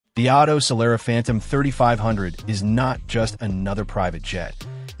The Otto Calera Phantom 3500 is not just another private jet.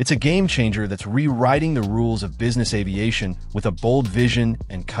 It's a game-changer that's rewriting the rules of business aviation with a bold vision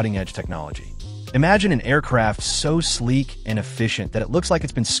and cutting-edge technology. Imagine an aircraft so sleek and efficient that it looks like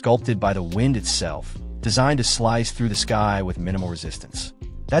it's been sculpted by the wind itself, designed to slice through the sky with minimal resistance.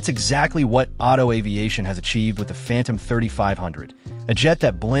 That's exactly what Otto Aviation has achieved with the Phantom 3500, a jet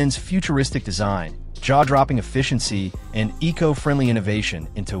that blends futuristic design, jaw-dropping efficiency, and eco-friendly innovation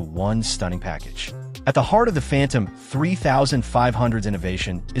into one stunning package. At the heart of the Phantom 3500's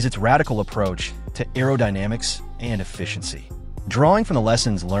innovation is its radical approach to aerodynamics and efficiency. Drawing from the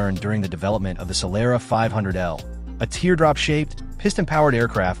lessons learned during the development of the Celera 500L, a teardrop-shaped, piston-powered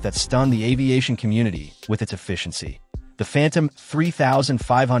aircraft that stunned the aviation community with its efficiency, the Phantom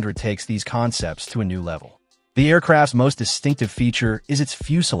 3500 takes these concepts to a new level. The aircraft's most distinctive feature is its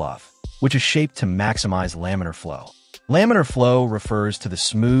fuselage, which is shaped to maximize laminar flow. Laminar flow refers to the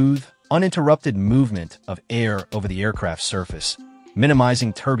smooth, uninterrupted movement of air over the aircraft's surface,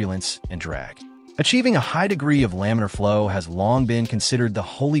 minimizing turbulence and drag. Achieving a high degree of laminar flow has long been considered the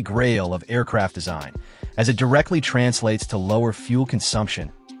holy grail of aircraft design, as it directly translates to lower fuel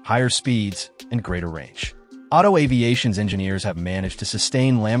consumption, higher speeds, and greater range. Otto Aviation's engineers have managed to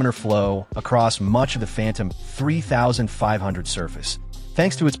sustain laminar flow across much of the Phantom 3500 surface,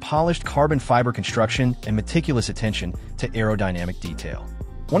 thanks to its polished carbon fiber construction and meticulous attention to aerodynamic detail.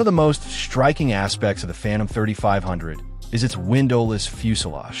 One of the most striking aspects of the Phantom 3500 is its windowless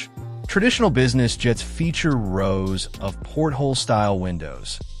fuselage. Traditional business jets feature rows of porthole-style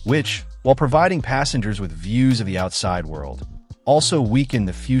windows, which, while providing passengers with views of the outside world, also weaken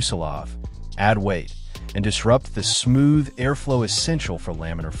the fuselage, add weight, and disrupt the smooth airflow essential for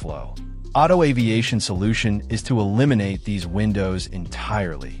laminar flow. Otto Aviation's solution is to eliminate these windows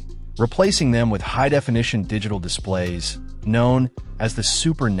entirely, replacing them with high-definition digital displays known as the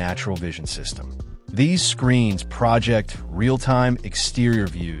Supernatural Vision System. These screens project real-time exterior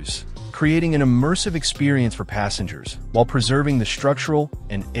views, creating an immersive experience for passengers while preserving the structural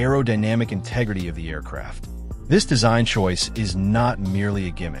and aerodynamic integrity of the aircraft. This design choice is not merely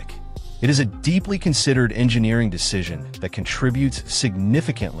a gimmick. It is a deeply considered engineering decision that contributes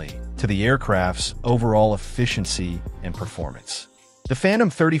significantly to the aircraft's overall efficiency and performance. The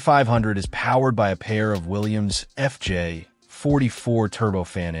Phantom 3500 is powered by a pair of Williams FJ44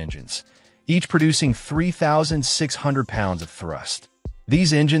 turbofan engines, each producing 3,600 pounds of thrust.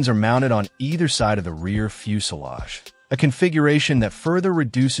 These engines are mounted on either side of the rear fuselage, a configuration that further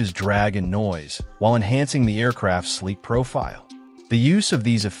reduces drag and noise while enhancing the aircraft's sleek profile. The use of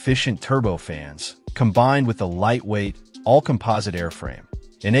these efficient turbofans, combined with the lightweight, all-composite airframe,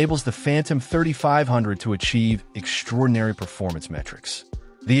 enables the Phantom 3500 to achieve extraordinary performance metrics.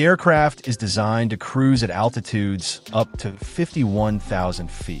 The aircraft is designed to cruise at altitudes up to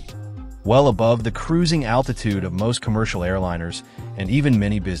 51,000 feet, well above the cruising altitude of most commercial airliners and even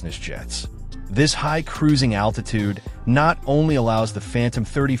many business jets. This high cruising altitude not only allows the Phantom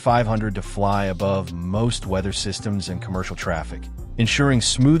 3500 to fly above most weather systems and commercial traffic, ensuring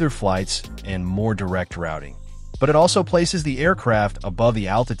smoother flights and more direct routing, but it also places the aircraft above the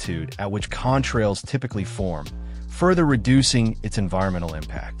altitude at which contrails typically form, further reducing its environmental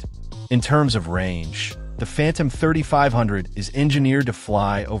impact. In terms of range, the Phantom 3500 is engineered to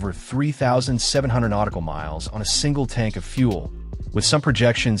fly over 3,700 nautical miles on a single tank of fuel, with some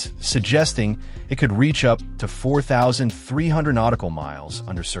projections suggesting it could reach up to 4,300 nautical miles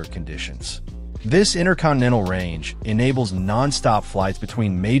under certain conditions. This intercontinental range enables non-stop flights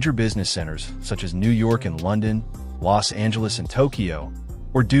between major business centers such as New York and London, Los Angeles and Tokyo,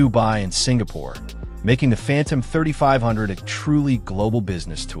 or Dubai and Singapore, making the Phantom 3500 a truly global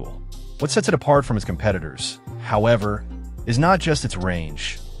business tool. What sets it apart from its competitors, however, is not just its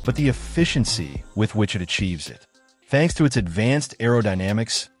range, but the efficiency with which it achieves it. Thanks to its advanced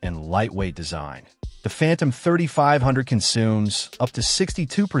aerodynamics and lightweight design, the Phantom 3500 consumes up to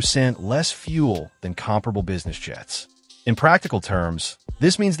 62% less fuel than comparable business jets. In practical terms,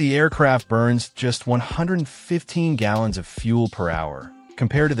 this means the aircraft burns just 115 gallons of fuel per hour,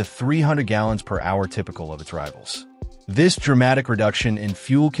 compared to the 300 gallons per hour typical of its rivals. This dramatic reduction in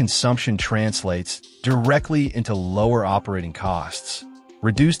fuel consumption translates directly into lower operating costs,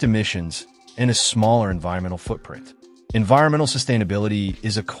 reduced emissions, and a smaller environmental footprint. Environmental sustainability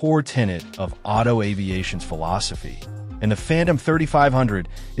is a core tenet of Otto Aviation's philosophy, and the Phantom 3500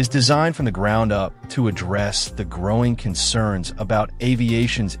 is designed from the ground up to address the growing concerns about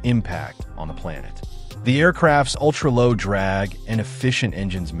aviation's impact on the planet. The aircraft's ultra-low drag and efficient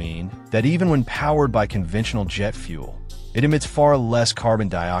engines mean that even when powered by conventional jet fuel, it emits far less carbon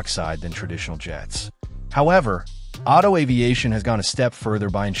dioxide than traditional jets. However, Otto Aviation has gone a step further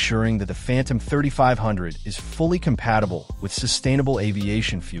by ensuring that the Phantom 3500 is fully compatible with sustainable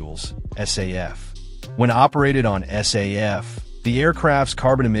aviation fuels, SAF. When operated on SAF, the aircraft's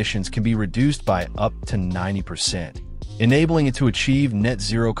carbon emissions can be reduced by up to 90%, enabling it to achieve net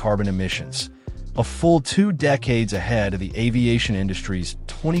zero carbon emissions, a full 2 decades ahead of the aviation industry's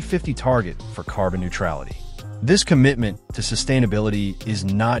 2050 target for carbon neutrality. This commitment to sustainability is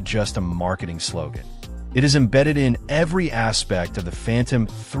not just a marketing slogan. It is embedded in every aspect of the Phantom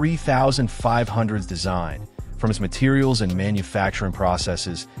 3500's design, from its materials and manufacturing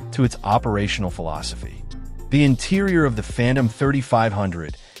processes to its operational philosophy. The interior of the Phantom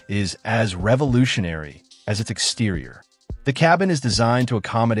 3500 is as revolutionary as its exterior. The cabin is designed to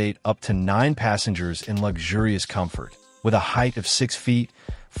accommodate up to 9 passengers in luxurious comfort, with a height of 6 feet,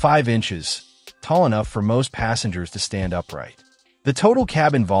 5 inches, tall enough for most passengers to stand upright. The total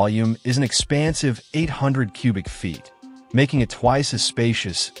cabin volume is an expansive 800 cubic feet, making it twice as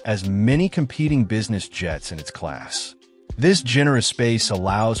spacious as many competing business jets in its class. This generous space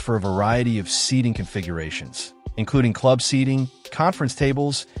allows for a variety of seating configurations, including club seating, conference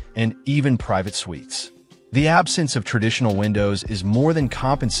tables, and even private suites. The absence of traditional windows is more than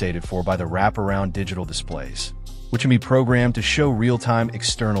compensated for by the wraparound digital displays, which can be programmed to show real-time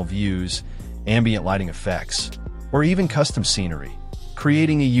external views, ambient lighting effects, or even custom scenery,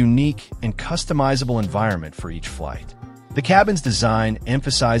 creating a unique and customizable environment for each flight. The cabin's design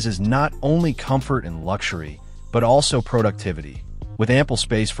emphasizes not only comfort and luxury, but also productivity, with ample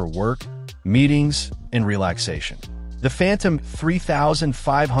space for work, meetings, and relaxation. The Phantom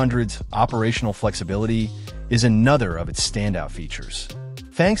 3500's operational flexibility is another of its standout features.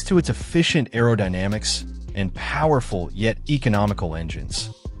 Thanks to its efficient aerodynamics and powerful yet economical engines,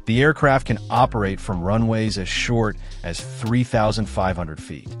 the aircraft can operate from runways as short as 3,500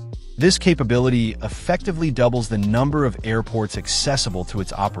 feet. This capability effectively doubles the number of airports accessible to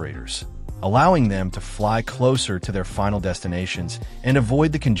its operators, allowing them to fly closer to their final destinations and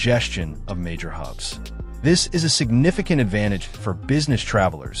avoid the congestion of major hubs. This is a significant advantage for business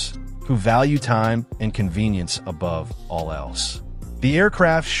travelers who value time and convenience above all else. The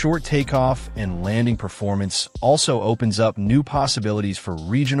aircraft's short takeoff and landing performance also opens up new possibilities for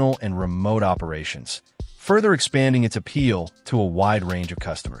regional and remote operations, further expanding its appeal to a wide range of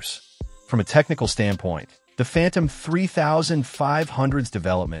customers. From a technical standpoint, the Phantom 3500's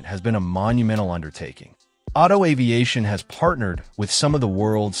development has been a monumental undertaking. Otto Aviation has partnered with some of the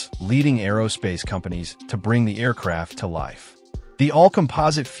world's leading aerospace companies to bring the aircraft to life. The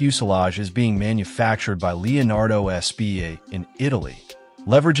all-composite fuselage is being manufactured by Leonardo SpA in Italy,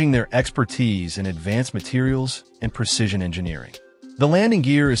 leveraging their expertise in advanced materials and precision engineering. The landing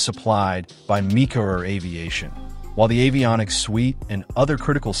gear is supplied by Otto Aviation, while the avionics suite and other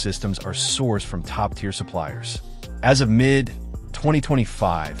critical systems are sourced from top-tier suppliers. As of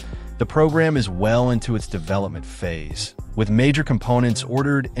mid-2025, the program is well into its development phase, with major components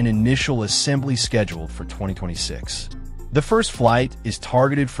ordered and initial assembly scheduled for 2026. The first flight is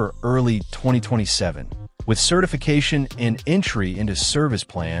targeted for early 2027, with certification and entry into service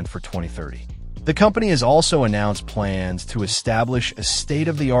planned for 2030. The company has also announced plans to establish a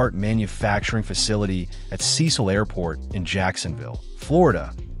state-of-the-art manufacturing facility at Cecil Airport in Jacksonville,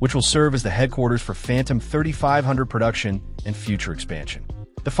 Florida, which will serve as the headquarters for Phantom 3500 production and future expansion.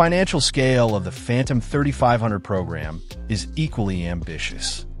 The financial scale of the Phantom 3500 program is equally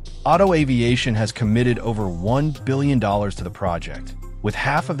ambitious. Otto Aviation has committed over $1 billion to the project, with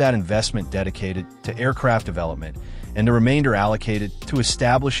half of that investment dedicated to aircraft development and the remainder allocated to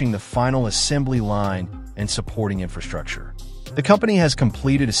establishing the final assembly line and supporting infrastructure. The company has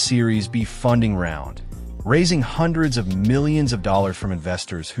completed a Series B funding round, raising hundreds of millions of dollars from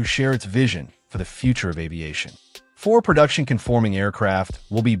investors who share its vision for the future of aviation. 4 production-conforming aircraft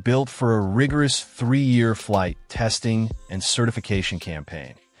will be built for a rigorous 3-year flight testing and certification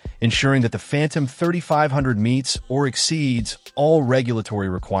campaign, ensuring that the Phantom 3500 meets or exceeds all regulatory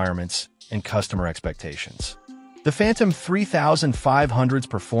requirements and customer expectations. The Phantom 3500's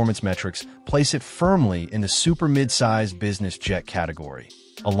performance metrics place it firmly in the super mid-sized business jet category,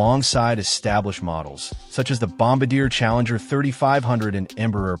 alongside established models such as the Bombardier Challenger 3500 and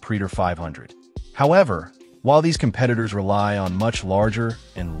Embraer Praetor 500. However, while these competitors rely on much larger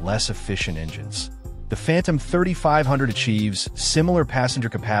and less efficient engines, the Phantom 3500 achieves similar passenger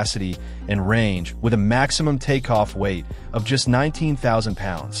capacity and range with a maximum takeoff weight of just 19,000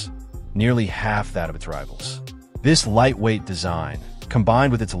 pounds, nearly half that of its rivals. This lightweight design,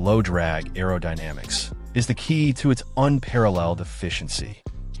 combined with its low-drag aerodynamics, is the key to its unparalleled efficiency.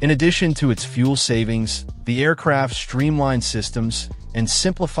 In addition to its fuel savings, the aircraft's streamlined systems and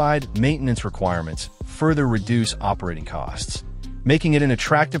simplified maintenance requirements further reduce operating costs, making it an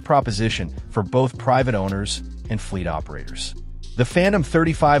attractive proposition for both private owners and fleet operators. The Phantom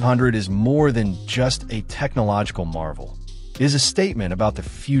 3500 is more than just a technological marvel. It is a statement about the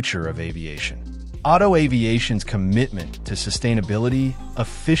future of aviation. Otto Aviation's commitment to sustainability,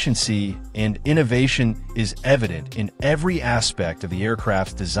 efficiency, and innovation is evident in every aspect of the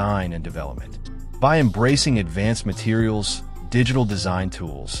aircraft's design and development. By embracing advanced materials, digital design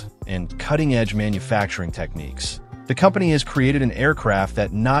tools, and cutting-edge manufacturing techniques, the company has created an aircraft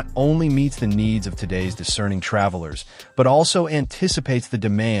that not only meets the needs of today's discerning travelers, but also anticipates the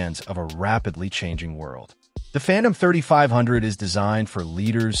demands of a rapidly changing world. The Phantom 3500 is designed for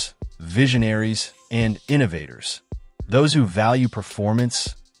leaders, visionaries, and innovators, those who value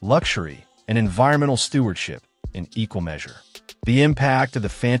performance, luxury, and environmental stewardship in equal measure. The impact of the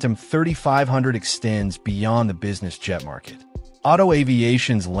Phantom 3500 extends beyond the business jet market. Otto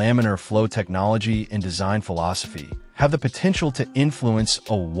Aviation's laminar flow technology and design philosophy have the potential to influence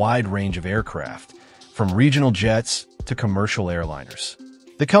a wide range of aircraft, from regional jets to commercial airliners.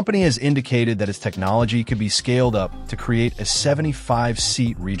 The company has indicated that its technology could be scaled up to create a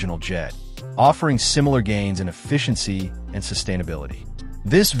 75-seat regional jet, offering similar gains in efficiency and sustainability.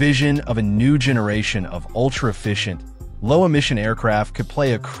 This vision of a new generation of ultra-efficient, low-emission aircraft could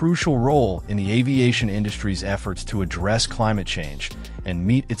play a crucial role in the aviation industry's efforts to address climate change and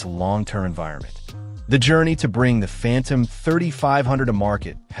meet its long-term environment. The journey to bring the Phantom 3500 to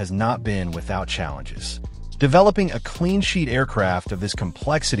market has not been without challenges. Developing a clean-sheet aircraft of this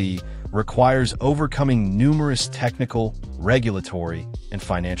complexity requires overcoming numerous technical, regulatory, and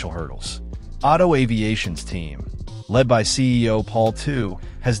financial hurdles. Otto Aviation's team, led by CEO Paul II,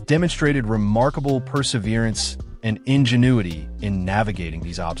 has demonstrated remarkable perseverance and ingenuity in navigating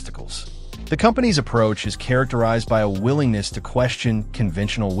these obstacles. The company's approach is characterized by a willingness to question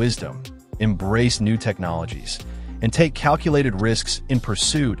conventional wisdom, embrace new technologies, and take calculated risks in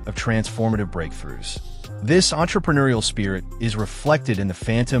pursuit of transformative breakthroughs. This entrepreneurial spirit is reflected in the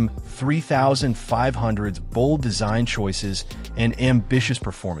Phantom 3500's bold design choices and ambitious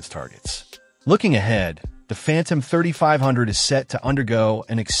performance targets. Looking ahead, the Phantom 3500 is set to undergo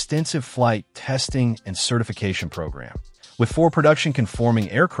an extensive flight testing and certification program, with 4 production-conforming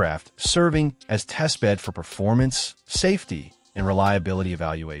aircraft serving as testbed for performance, safety, and reliability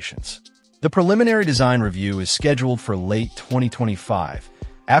evaluations. The preliminary design review is scheduled for late 2025,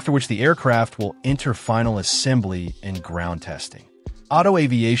 after which the aircraft will enter final assembly and ground testing. Otto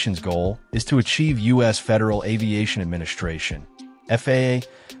Aviation's goal is to achieve U.S. Federal Aviation Administration (FAA)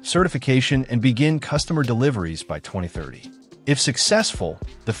 certification and begin customer deliveries by 2030. If successful,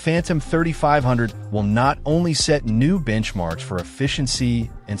 the Phantom 3500 will not only set new benchmarks for efficiency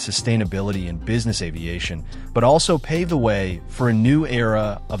and sustainability in business aviation, but also pave the way for a new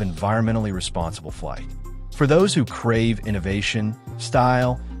era of environmentally responsible flight. For those who crave innovation,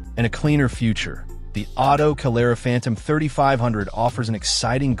 style, and a cleaner future, the Otto Calera Phantom 3500 offers an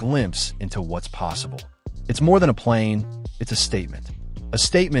exciting glimpse into what's possible. It's more than a plane, it's a statement. A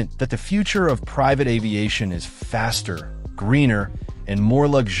statement that the future of private aviation is faster, greener, and more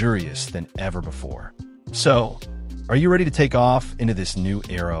luxurious than ever before. So, are you ready to take off into this new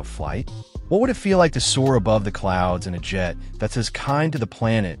era of flight? What would it feel like to soar above the clouds in a jet that's as kind to the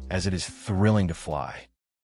planet as it is thrilling to fly?